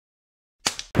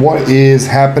What is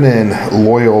happening,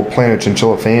 loyal Planet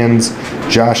Chinchilla fans?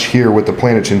 Josh here with the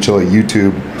Planet Chinchilla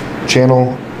YouTube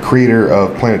channel, creator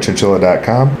of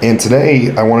PlanetChinchilla.com. And today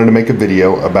I wanted to make a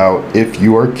video about if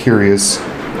you are curious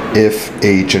if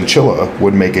a chinchilla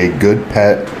would make a good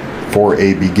pet for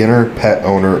a beginner pet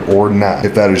owner or not.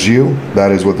 If that is you, that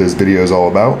is what this video is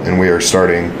all about, and we are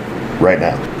starting right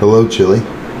now. Hello, Chili.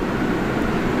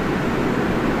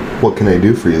 What can I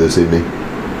do for you this evening?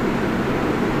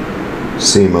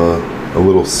 Seem a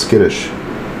little skittish.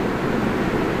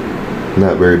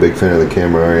 Not very big fan of the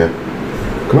camera, are you?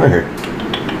 Come on here.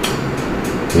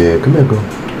 Yeah, come here, girl.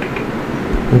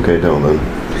 Okay, don't then.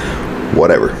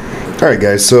 Whatever. Alright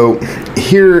guys, so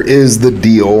here is the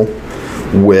deal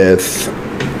with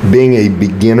being a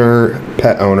beginner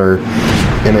pet owner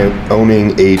and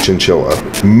owning a chinchilla.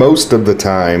 Most of the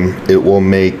time, it will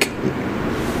make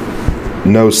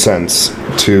no sense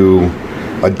to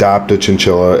adopt a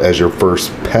chinchilla as your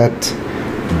first pet,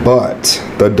 but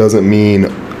that doesn't mean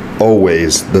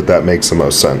always that makes the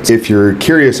most sense. If you're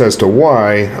curious as to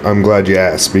why, I'm glad you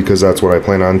asked, because that's what I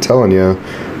plan on telling you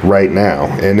right now.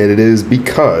 And it is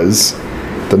because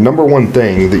the number one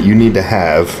thing that you need to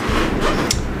have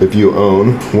if you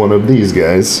own one of these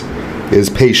guys is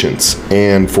patience.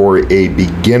 And for a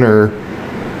beginner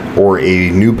or a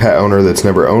new pet owner that's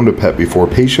never owned a pet before,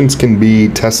 patience can be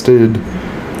tested,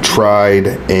 tried,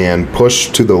 and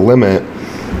pushed to the limit.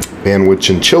 And with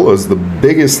chinchillas, the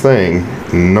biggest thing,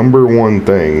 number one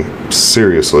thing,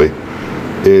 seriously,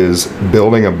 is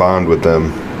building a bond with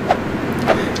them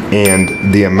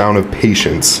and the amount of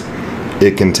patience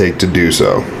it can take to do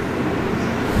so.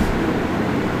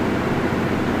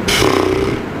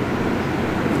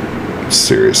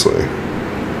 Seriously.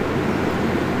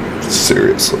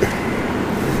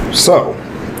 So,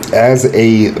 as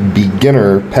a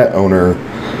beginner pet owner,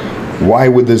 why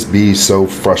would this be so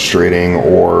frustrating,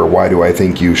 or why do I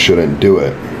think you shouldn't do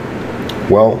it?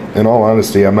 Well, in all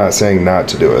honesty, I'm not saying not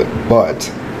to do it, but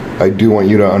I do want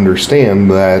you to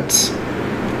understand that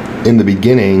in the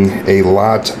beginning, a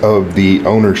lot of the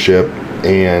ownership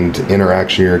and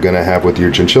interaction you're going to have with your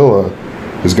chinchilla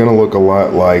is going to look a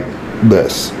lot like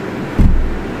this.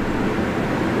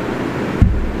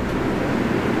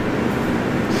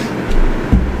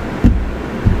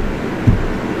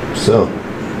 So,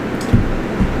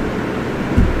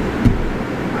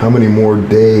 how many more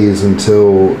days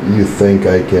until you think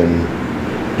I can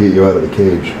get you out of the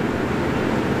cage?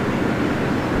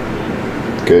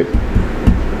 Okay.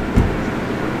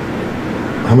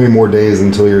 How many more days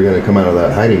until you're going to come out of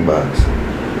that hiding box?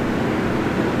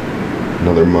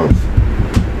 Another month.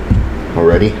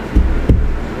 Already?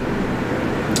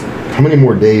 How many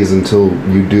more days until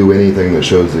you do anything that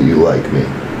shows that you like me?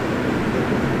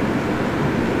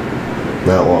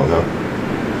 That long, huh?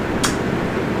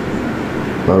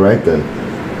 Alright then.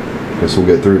 Guess we'll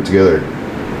get through it together.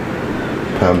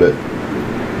 Pound it.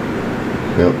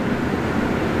 Yep.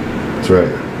 That's right.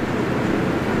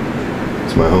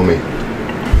 It's my homie.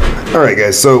 Alright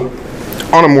guys, so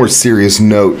on a more serious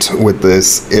note with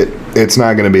this, it's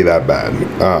not going to be that bad.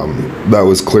 That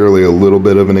was clearly a little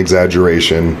bit of an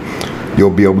exaggeration. You'll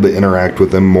be able to interact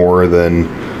with them more than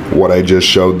what I just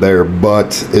showed there,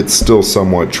 but it's still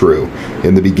somewhat true.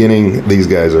 In the beginning, these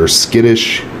guys are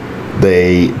skittish.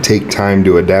 They take time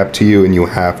to adapt to you, and you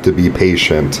have to be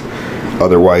patient.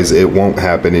 Otherwise, it won't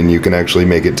happen, and you can actually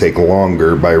make it take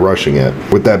longer by rushing it.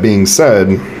 With that being said,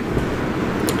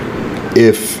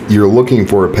 if you're looking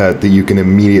for a pet that you can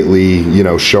immediately,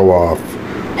 show off,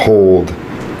 hold,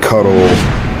 cuddle,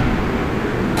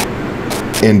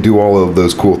 and do all of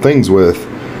those cool things with,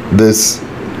 this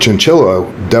chinchilla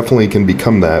definitely can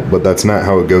become that, but that's not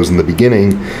how it goes in the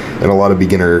beginning, and a lot of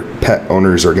beginner pet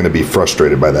owners are going to be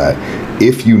frustrated by that.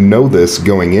 If you know this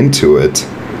going into it,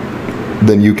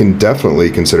 then you can definitely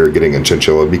consider getting a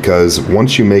chinchilla, because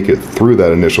once you make it through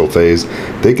that initial phase,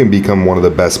 they can become one of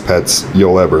the best pets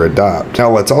you'll ever adopt.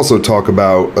 Now let's also talk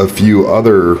about a few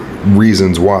other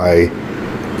reasons why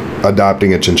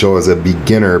adopting a chinchilla as a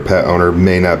beginner pet owner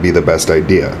may not be the best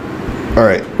idea.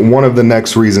 Alright, one of the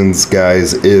next reasons,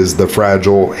 guys, is the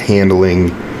fragile handling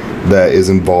that is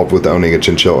involved with owning a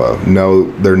chinchilla.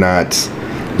 No, they're not,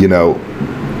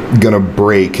 gonna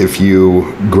break if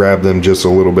you grab them just a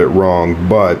little bit wrong,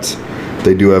 but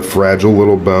they do have fragile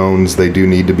little bones. They do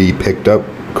need to be picked up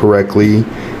correctly,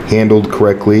 handled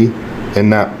correctly, and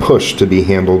not pushed to be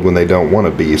handled when they don't want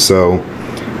to be. So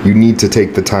you need to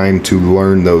take the time to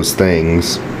learn those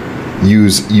things,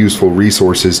 use useful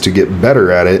resources to get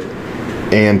better at it,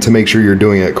 and to make sure you're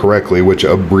doing it correctly, which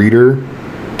a breeder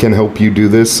can help you do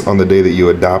this on the day that you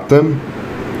adopt them.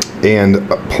 and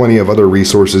plenty of other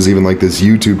resources, even like this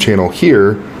YouTube channel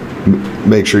here.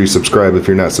 Make sure you subscribe if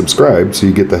you're not subscribed so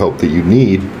you get the help that you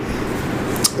need.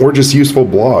 Or just useful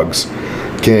blogs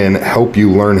can help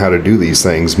you learn how to do these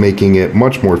things, making it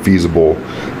much more feasible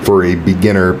for a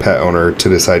beginner pet owner to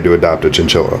decide to adopt a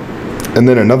chinchilla. And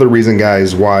then another reason,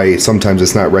 guys, why sometimes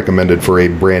it's not recommended for a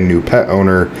brand new pet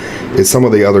owner is some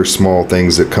of the other small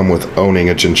things that come with owning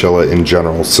a chinchilla in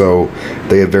general. So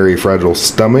they have very fragile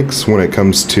stomachs when it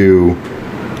comes to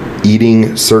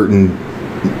eating certain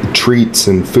treats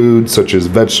and foods such as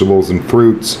vegetables and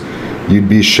fruits. You'd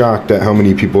be shocked at how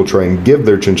many people try and give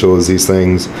their chinchillas these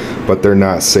things, but they're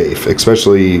not safe,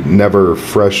 especially never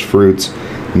fresh fruits,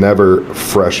 never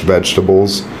fresh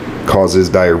vegetables. Causes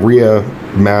diarrhea,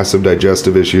 massive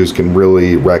digestive issues, can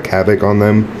really wreak havoc on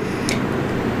them.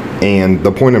 And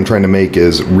the point I'm trying to make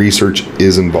is research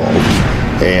is involved.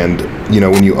 And, you know,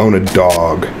 when you own a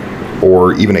dog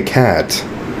or even a cat,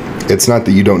 it's not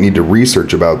that you don't need to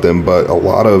research about them, but a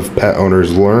lot of pet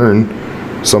owners learn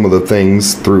some of the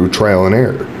things through trial and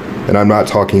error. And I'm not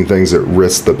talking things that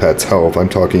risk the pet's health. I'm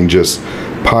talking just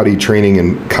potty training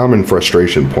and common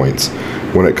frustration points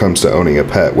when it comes to owning a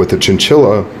pet. With a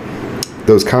chinchilla,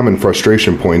 those common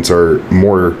frustration points are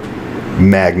more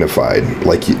magnified.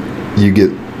 Like you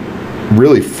get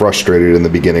really frustrated in the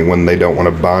beginning when they don't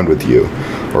want to bond with you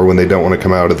or when they don't want to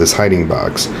come out of this hiding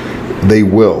box. They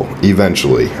will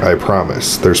eventually, I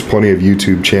promise. There's plenty of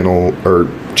YouTube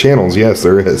channels, yes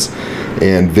there is,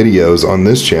 and videos on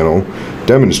this channel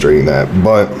demonstrating that.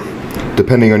 But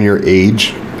depending on your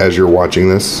age as you're watching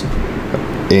this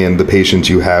and the patience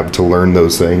you have to learn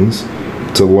those things,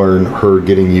 to learn her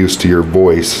getting used to your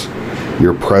voice,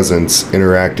 your presence,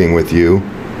 interacting with you,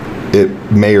 it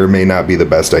may or may not be the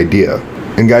best idea.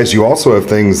 And guys, you also have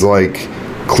things like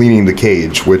cleaning the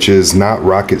cage, which is not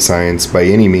rocket science by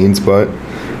any means, but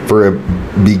for a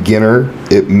beginner,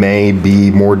 it may be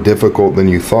more difficult than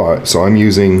you thought. So I'm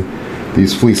using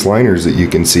these fleece liners that you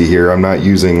can see here. I'm not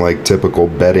using like typical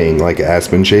bedding like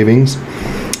aspen shavings.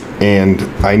 And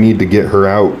I need to get her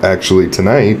out actually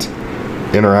tonight,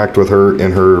 interact with her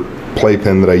in her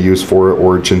playpen that I use for it,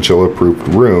 or a chinchilla-proofed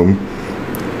room,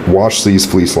 wash these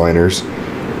fleece liners,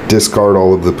 discard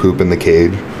all of the poop in the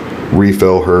cage,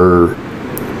 refill her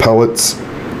pellets,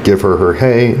 give her her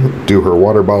hay, do her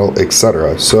water bottle,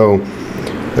 etc. So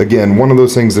again, one of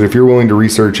those things that if you're willing to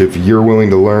research, if you're willing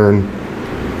to learn,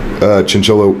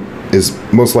 chinchilla is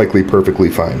most likely perfectly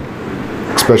fine,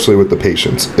 especially with the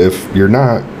patience. If you're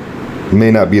not, it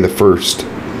may not be the first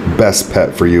best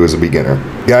pet for you as a beginner.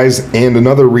 Guys, and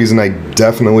another reason I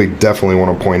definitely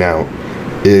want to point out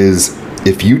is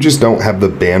if you just don't have the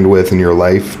bandwidth in your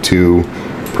life to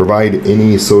provide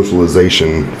any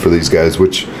socialization for these guys,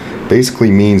 which basically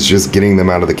means just getting them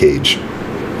out of the cage,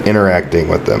 interacting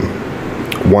with them.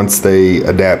 Once they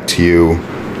adapt to you,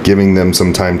 giving them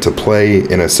some time to play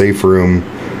in a safe room,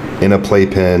 in a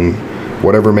playpen,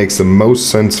 whatever makes the most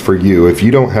sense for you. If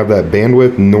you don't have that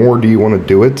bandwidth, nor do you want to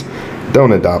do it,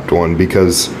 don't adopt one,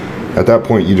 because at that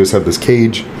point you just have this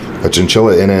cage, a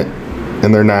chinchilla in it,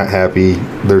 and they're not happy.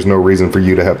 There's no reason for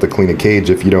you to have to clean a cage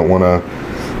if you don't want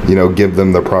to, you know, give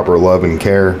them the proper love and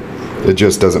care. It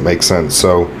just doesn't make sense.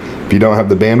 So if you don't have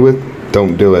the bandwidth,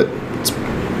 don't do it. It's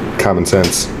common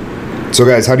sense. So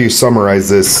guys, how do you summarize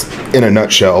this in a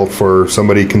nutshell for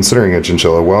somebody considering a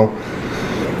chinchilla? Well,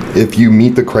 if you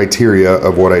meet the criteria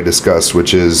of what I discussed,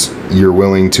 which is you're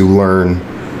willing to learn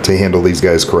to handle these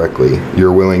guys correctly,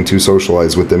 you're willing to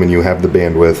socialize with them and you have the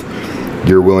bandwidth,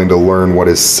 you're willing to learn what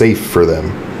is safe for them,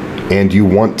 and you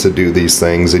want to do these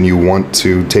things and you want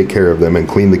to take care of them and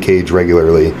clean the cage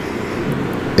regularly,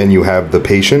 and you have the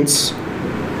patience,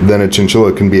 then a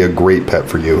chinchilla can be a great pet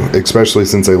for you, especially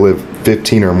since I live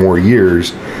 15 or more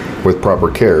years with proper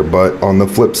care. But on the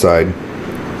flip side,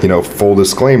 you know, full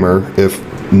disclaimer, if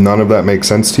none of that makes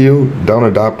sense to you, don't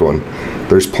adopt one.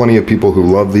 There's plenty of people who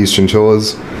love these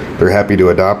chinchillas, they're happy to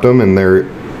adopt them, and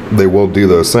they will do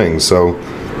those things. So,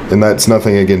 and that's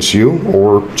nothing against you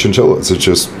or chinchillas. It's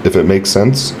just, if it makes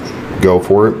sense, go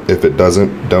for it. If it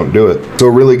doesn't, don't do it. So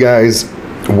really guys,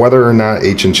 whether or not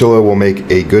a chinchilla will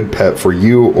make a good pet for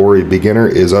you or a beginner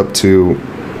is up to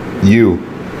you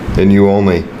and you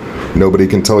only. Nobody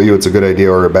can tell you it's a good idea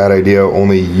or a bad idea.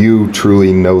 Only you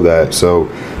truly know that. So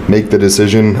make the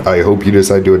decision. I hope you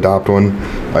decide to adopt one.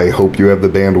 I hope you have the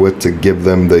bandwidth to give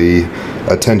them the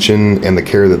attention and the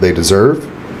care that they deserve.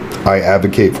 I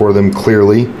advocate for them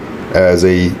clearly as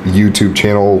a YouTube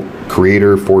channel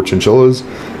creator for chinchillas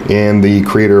and the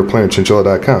creator of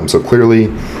PlanetChinchilla.com. So clearly,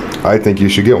 I think you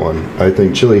should get one. I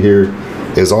think Chili here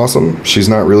is awesome. She's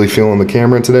not really feeling the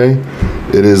camera today.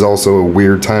 It is also a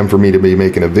weird time for me to be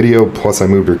making a video, plus I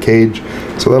moved her cage,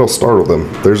 so that'll startle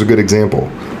them. There's a good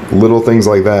example. Little things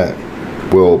like that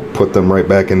will put them right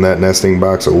back in that nesting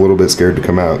box, a little bit scared to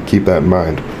come out. Keep that in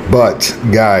mind. But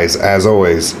guys, as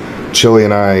always, Chili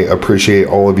and I appreciate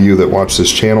all of you that watch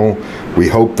this channel. We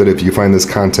hope that if you find this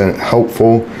content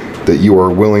helpful, that you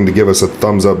are willing to give us a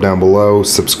thumbs up down below,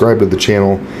 subscribe to the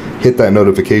channel, hit that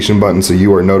notification button so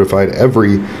you are notified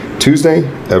every Tuesday,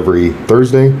 every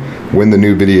Thursday when the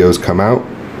new videos come out.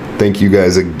 Thank you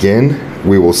guys again.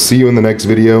 We will see you in the next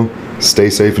video. Stay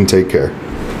safe and take care.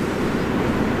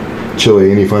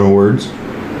 Chili, any final words?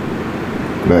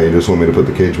 No, you just want me to put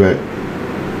the cage back?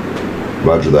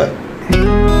 Roger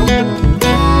that.